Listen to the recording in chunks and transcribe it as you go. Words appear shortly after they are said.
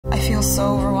feel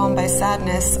so overwhelmed by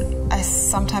sadness, I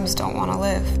sometimes don't want to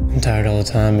live. I'm tired all the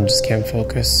time and just can't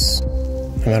focus,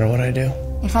 no matter what I do.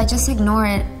 If I just ignore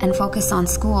it and focus on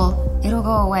school, it'll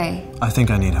go away. I think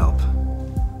I need help,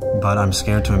 but I'm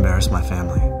scared to embarrass my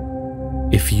family.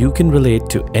 If you can relate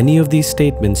to any of these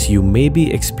statements, you may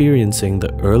be experiencing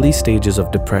the early stages of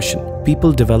depression.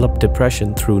 People develop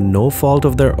depression through no fault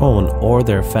of their own or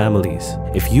their families.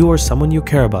 If you or someone you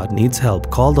care about needs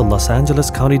help, call the Los Angeles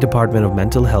County Department of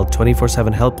Mental Health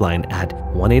 24/7 helpline at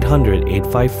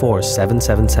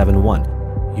 1-800-854-7771.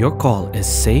 Your call is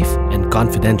safe and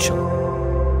confidential.